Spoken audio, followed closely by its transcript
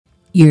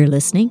You're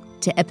listening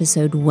to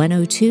episode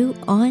 102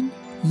 on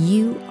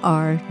You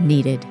Are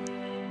Needed.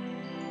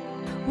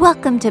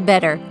 Welcome to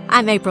Better.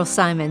 I'm April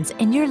Simons,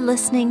 and you're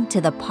listening to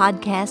the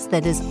podcast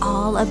that is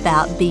all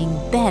about being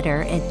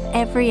better in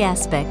every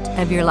aspect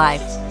of your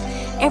life.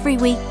 Every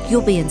week,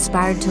 you'll be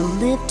inspired to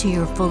live to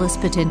your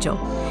fullest potential.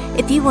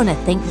 If you want to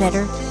think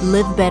better,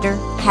 live better,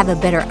 have a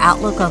better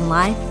outlook on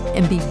life,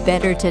 and be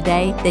better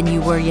today than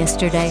you were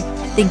yesterday,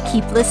 then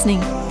keep listening.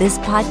 This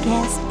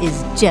podcast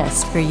is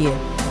just for you.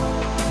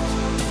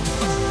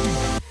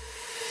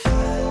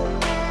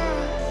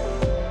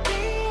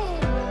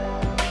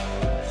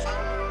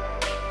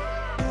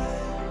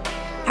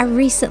 I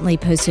recently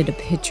posted a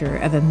picture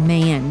of a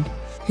man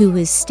who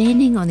was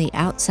standing on the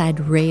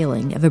outside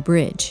railing of a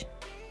bridge.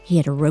 He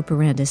had a rope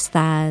around his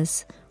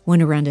thighs,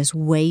 one around his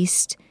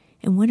waist,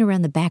 and one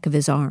around the back of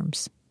his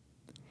arms.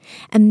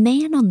 A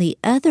man on the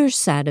other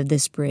side of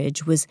this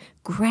bridge was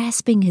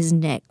grasping his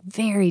neck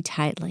very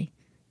tightly.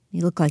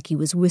 He looked like he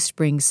was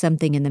whispering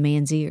something in the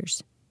man's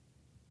ears.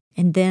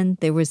 And then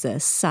there was a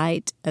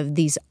sight of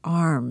these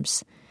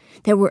arms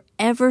that were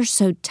ever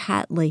so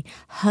tightly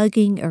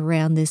hugging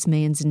around this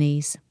man's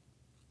knees.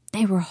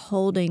 They were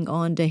holding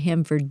on to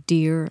him for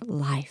dear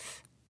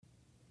life.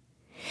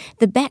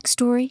 The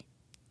backstory: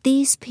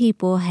 these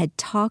people had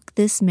talked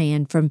this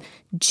man from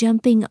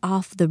jumping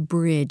off the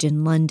bridge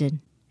in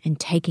London and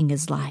taking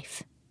his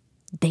life.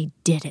 They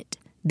did it.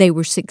 They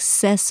were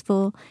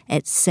successful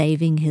at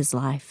saving his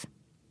life.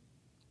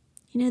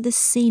 You know, this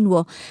scene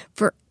will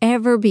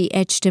forever be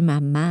etched in my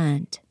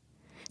mind.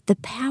 The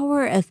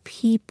power of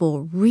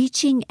people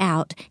reaching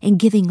out and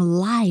giving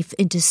life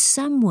into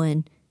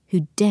someone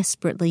who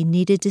desperately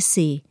needed to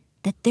see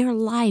that their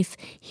life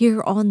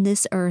here on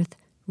this earth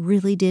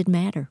really did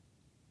matter.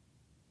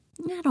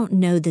 I don't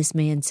know this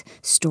man's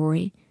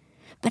story,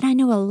 but I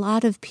know a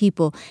lot of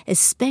people,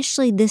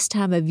 especially this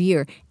time of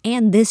year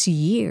and this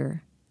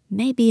year,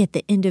 may be at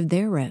the end of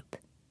their rope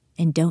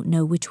and don't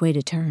know which way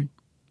to turn.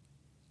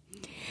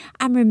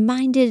 I'm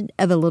reminded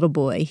of a little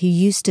boy who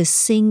used to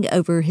sing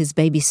over his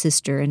baby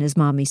sister in his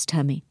mommy's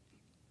tummy.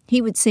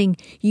 He would sing,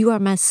 "You are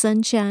my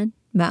sunshine,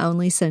 my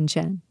only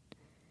sunshine."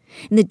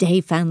 And the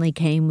day finally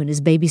came when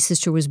his baby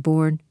sister was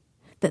born,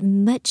 but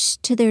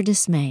much to their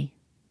dismay,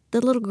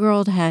 the little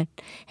girl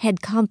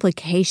had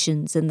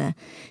complications, and the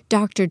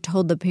doctor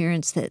told the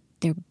parents that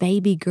their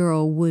baby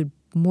girl would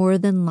more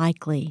than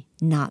likely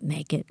not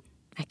make it.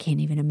 I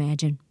can't even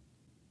imagine.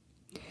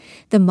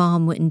 The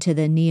mom went into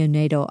the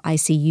neonatal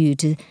ICU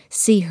to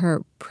see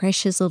her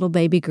precious little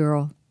baby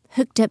girl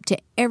hooked up to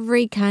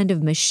every kind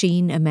of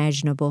machine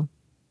imaginable.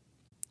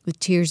 With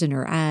tears in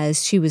her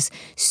eyes, she was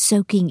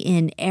soaking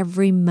in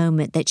every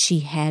moment that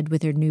she had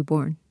with her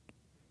newborn.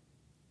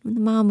 When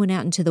the mom went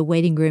out into the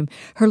waiting room,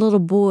 her little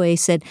boy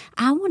said,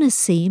 "I want to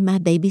see my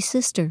baby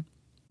sister."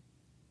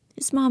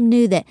 His mom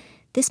knew that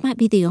this might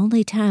be the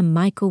only time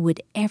Michael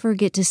would ever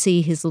get to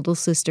see his little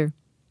sister,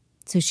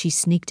 so she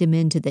sneaked him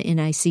into the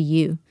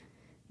NICU.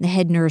 The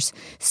head nurse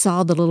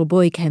saw the little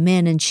boy come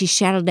in, and she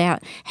shouted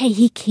out, "Hey,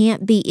 he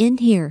can't be in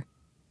here."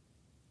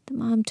 The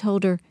mom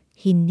told her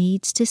he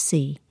needs to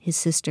see his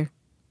sister.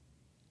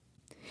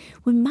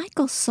 When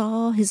Michael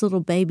saw his little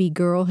baby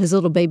girl, his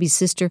little baby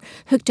sister,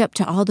 hooked up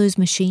to all those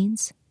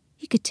machines,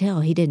 you could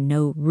tell he didn't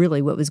know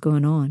really what was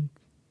going on.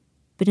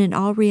 But in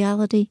all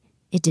reality,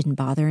 it didn't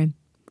bother him.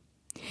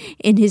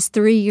 In his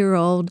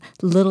 3-year-old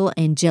little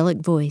angelic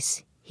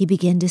voice, he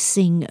began to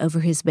sing over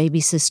his baby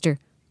sister.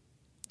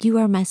 "You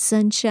are my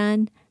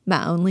sunshine,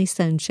 my only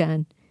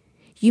sunshine.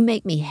 You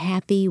make me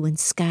happy when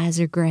skies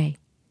are gray."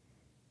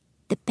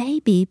 The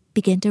baby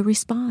began to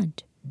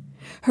respond.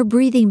 Her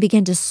breathing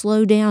began to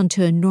slow down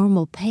to a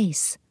normal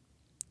pace.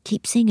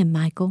 "Keep singing,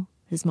 Michael,"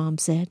 his mom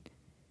said.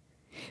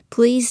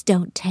 "Please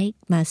don't take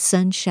my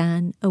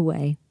sunshine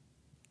away."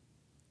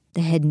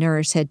 The head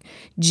nurse had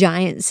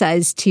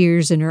giant-sized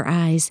tears in her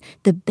eyes.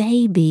 The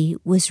baby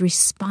was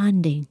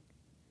responding.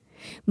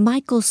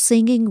 Michael's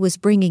singing was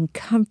bringing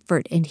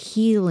comfort and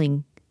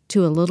healing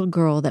to a little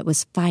girl that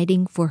was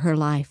fighting for her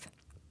life.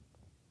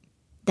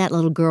 That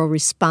little girl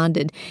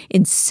responded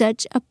in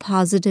such a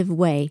positive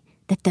way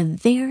that the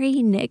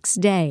very next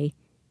day,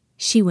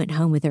 she went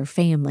home with her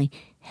family,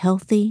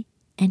 healthy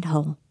and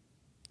whole.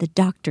 The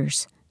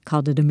doctors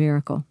called it a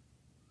miracle.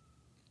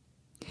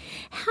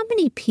 How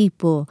many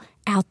people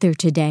out there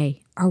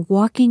today are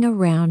walking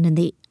around in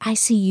the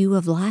ICU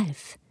of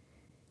life,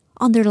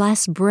 on their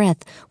last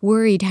breath,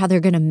 worried how they're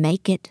going to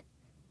make it?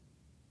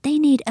 They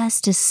need us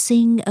to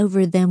sing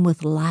over them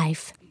with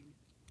life.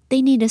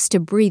 They need us to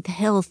breathe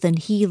health and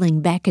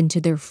healing back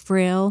into their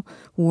frail,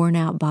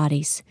 worn-out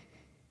bodies.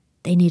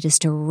 They need us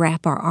to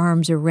wrap our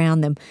arms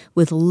around them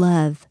with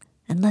love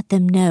and let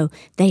them know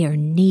they are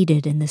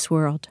needed in this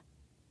world.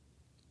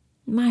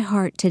 My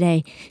heart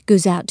today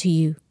goes out to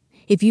you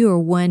if you are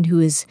one who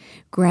is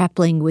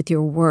grappling with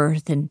your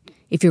worth and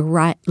if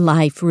your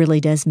life really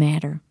does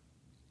matter.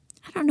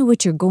 I don't know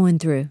what you're going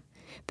through,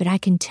 but I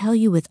can tell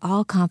you with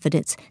all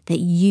confidence that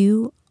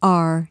you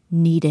are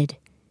needed.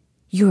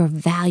 You are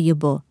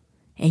valuable,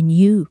 and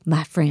you,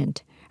 my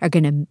friend, are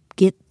going to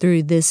get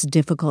through this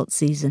difficult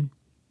season.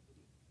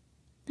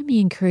 Let me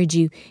encourage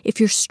you, if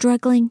you're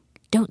struggling,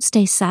 don't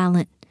stay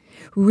silent.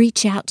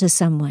 Reach out to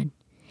someone.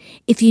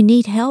 If you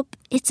need help,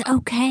 it's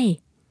okay.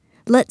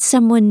 Let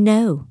someone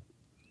know.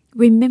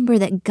 Remember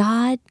that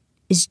God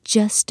is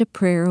just a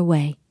prayer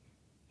away,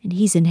 and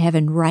He's in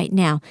heaven right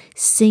now,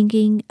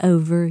 singing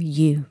over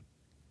you.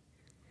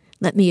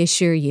 Let me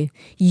assure you,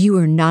 you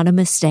are not a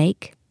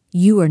mistake.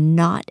 You are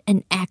not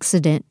an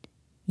accident.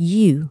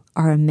 You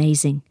are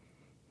amazing.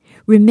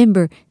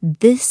 Remember,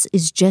 this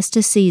is just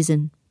a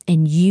season,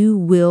 and you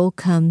will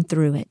come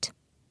through it.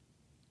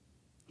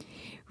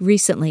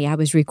 Recently, I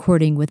was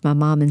recording with my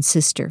mom and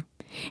sister,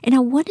 and I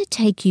want to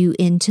take you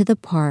into the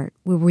part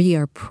where we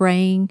are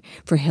praying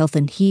for health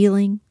and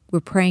healing. We're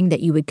praying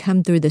that you would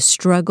come through the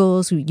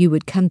struggles, you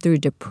would come through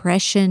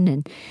depression,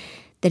 and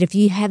that if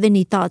you have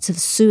any thoughts of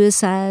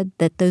suicide,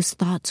 that those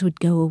thoughts would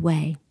go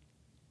away.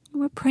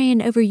 We're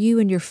praying over you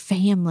and your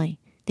family,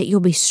 that you'll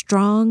be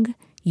strong,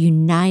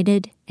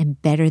 united, and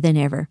better than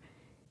ever.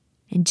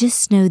 And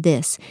just know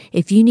this,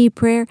 if you need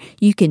prayer,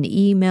 you can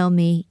email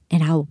me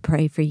and I will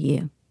pray for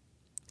you.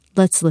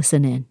 Let's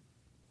listen in.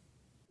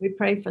 We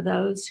pray for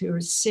those who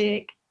are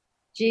sick.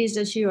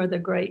 Jesus, you are the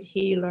great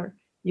healer.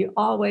 You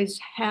always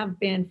have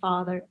been,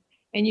 Father,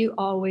 and you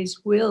always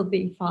will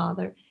be,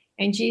 Father.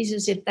 And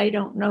Jesus, if they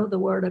don't know the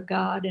word of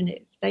God and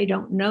if they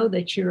don't know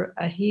that you're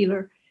a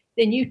healer,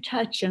 then you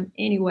touch them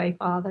anyway,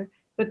 Father,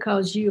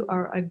 because you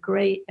are a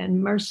great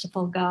and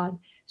merciful God.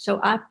 So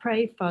I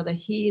pray for the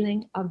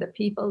healing of the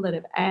people that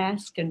have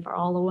asked and for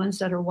all the ones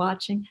that are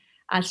watching.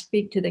 I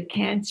speak to the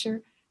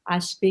cancer. I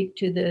speak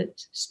to the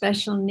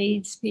special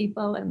needs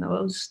people and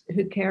those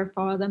who care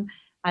for them.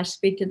 I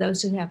speak to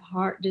those who have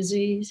heart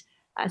disease.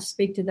 I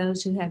speak to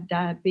those who have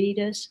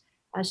diabetes.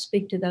 I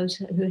speak to those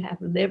who have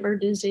liver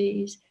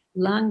disease,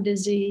 lung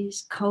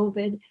disease,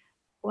 COVID,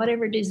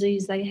 whatever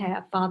disease they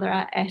have. Father,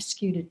 I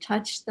ask you to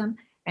touch them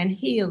and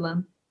heal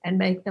them and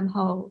make them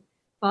whole.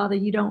 Father,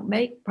 you don't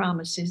make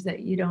promises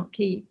that you don't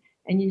keep.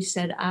 And you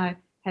said, I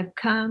have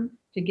come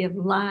to give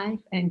life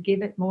and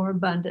give it more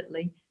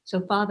abundantly. So,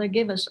 Father,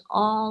 give us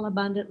all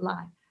abundant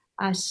life.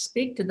 I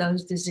speak to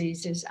those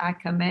diseases. I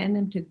command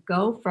them to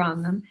go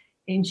from them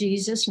in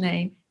Jesus'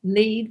 name.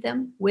 Leave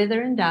them,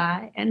 wither and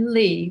die, and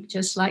leave,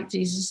 just like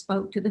Jesus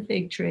spoke to the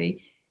fig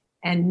tree,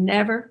 and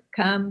never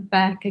come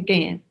back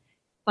again.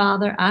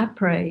 Father, I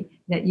pray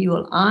that you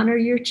will honor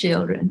your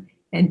children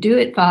and do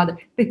it, Father,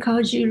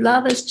 because you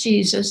love us,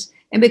 Jesus,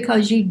 and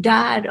because you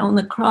died on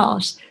the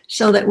cross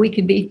so that we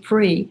could be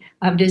free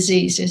of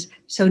diseases.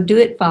 So do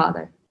it,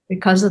 Father,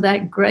 because of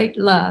that great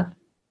love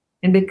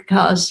and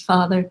because,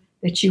 Father,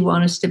 that you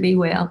want us to be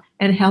well,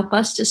 and help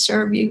us to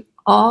serve you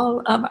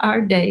all of our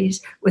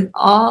days with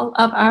all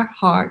of our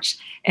hearts,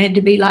 and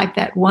to be like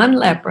that one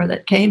leper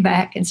that came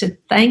back and said,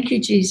 thank you,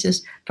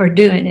 Jesus, for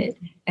doing it.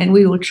 And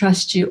we will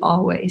trust you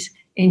always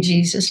in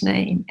Jesus'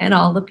 name. And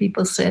all the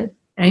people said,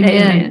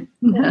 amen.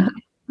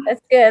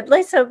 That's good.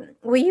 Lisa,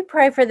 will you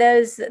pray for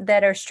those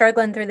that are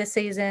struggling through the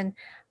season,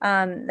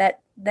 those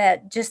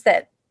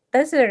that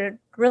are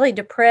really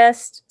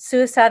depressed,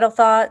 suicidal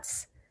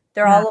thoughts,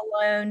 they're all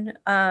alone.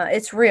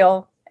 It's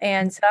real.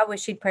 And so I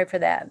wish you'd pray for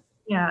that.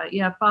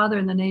 Yeah. Father,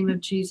 in the name of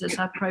Jesus,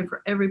 I pray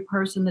for every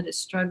person that is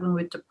struggling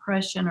with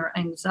depression or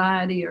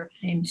anxiety or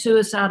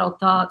suicidal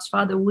thoughts.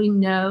 Father, we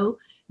know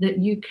that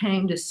you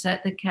came to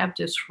set the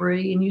captives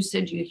free, and you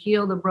said you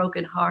heal the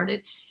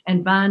brokenhearted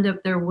and bind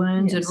up their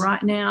wounds. Yes. And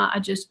right now, I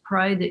just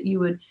pray that you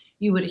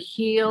would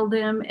heal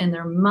them in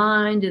their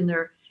mind and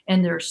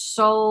their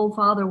soul,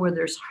 Father, where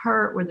there's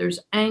hurt, where there's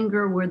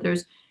anger, where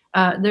there's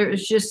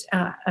just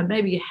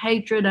maybe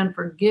hatred,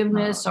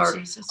 unforgiveness,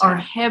 or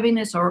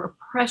heaviness or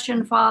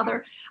oppression,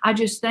 Father. I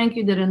just thank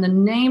you that in the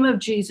name of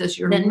Jesus,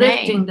 you're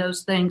lifting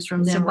those things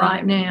from them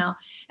right now.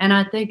 And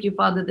I thank you,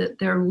 Father, that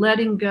they're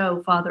letting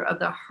go, Father, of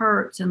the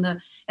hurts and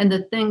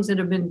the things that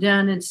have been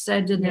done and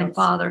said to them,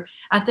 Father.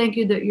 I thank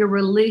you that you're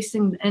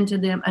releasing into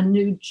them a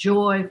new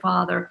joy,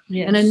 Father,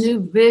 and a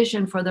new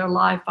vision for their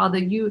life, Father.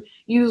 You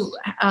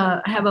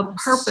have a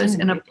purpose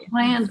and a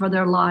plan for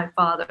their life,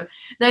 Father.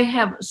 They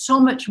have so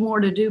much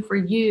more to do for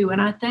you.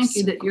 And I thank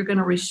you that you're going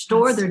to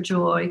restore their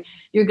joy.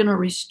 You're going to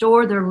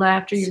restore their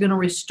laughter. You're going to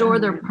restore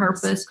their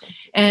purpose.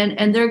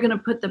 And they're going to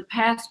put the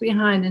past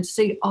behind and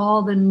see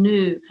all the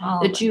new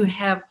that you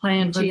have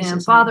planned for them.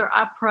 Father,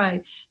 I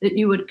pray that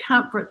you would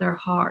comfort their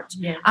hearts.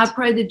 Yes. I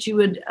pray that you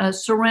would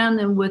surround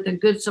them with a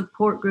good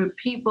support group,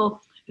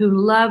 people who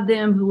love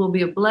them, who will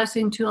be a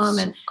blessing to them.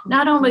 And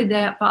not only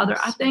that, Father,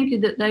 I thank you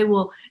that they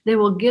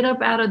will get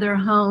up out of their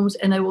homes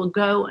and they will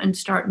go and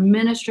start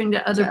ministering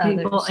to other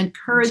people,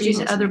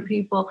 encouraging other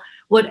people,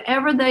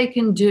 whatever they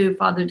can do,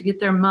 Father, to get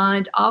their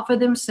mind off of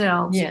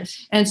themselves.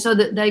 Yes. And so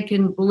that they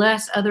can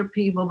bless other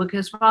people,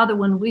 because, Father,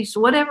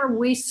 whatever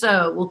we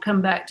sow will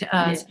come back to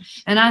us.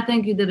 Yes. And I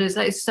thank you that as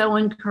they sow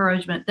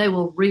encouragement, they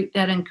will reap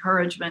that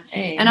encouragement.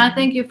 Amen. And I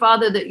thank you,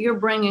 Father, that you're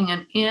bringing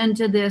an end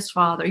to this,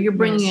 Father. You're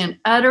bringing an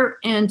utter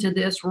end to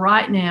this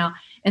right now.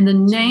 in the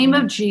name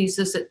of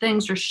Jesus, that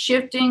things are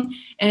shifting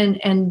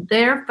in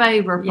their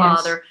favor, Yes.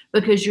 Father,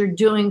 because you're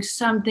doing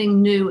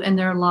something new in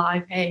their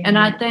life. Amen. And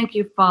I thank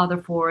you, Father,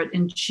 for it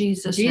in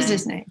Jesus'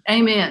 name.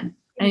 Amen.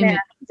 Amen.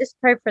 Just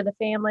pray for the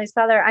families.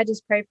 Father, I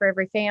just pray for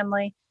every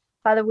family.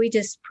 Father, we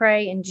just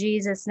pray in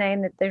Jesus'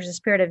 name that there's a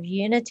spirit of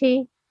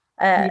unity,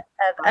 of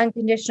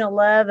unconditional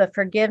love, of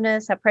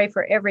forgiveness. I pray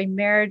for every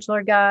marriage,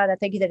 Lord God. I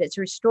thank you that it's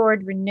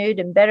restored, renewed,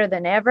 and better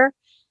than ever.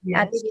 Yes.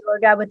 I thank you,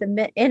 Lord God, what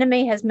the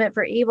enemy has meant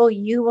for evil,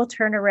 you will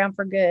turn around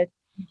for good.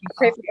 I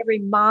pray for every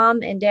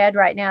mom and dad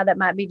right now that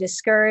might be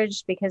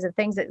discouraged because of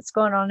things that's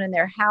going on in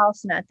their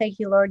house. And I thank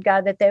you, Lord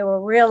God, that they will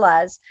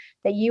realize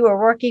that you are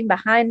working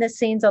behind the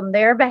scenes on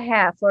their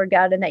behalf, Lord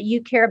God, and that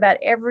you care about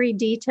every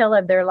detail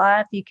of their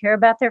life. You care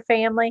about their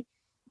family.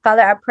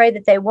 Father, I pray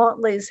that they won't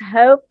lose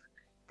hope.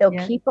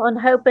 They'll keep on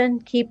hoping,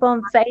 keep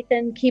on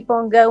faithing, keep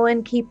on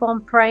going, keep on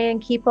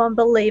praying, keep on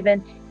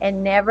believing,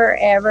 and never,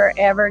 ever,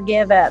 ever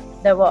give up.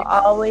 They will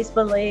always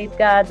believe,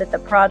 God, that the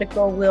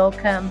prodigal will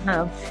come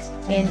home.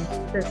 In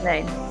Jesus'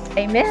 name.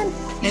 Amen.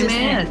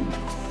 Amen.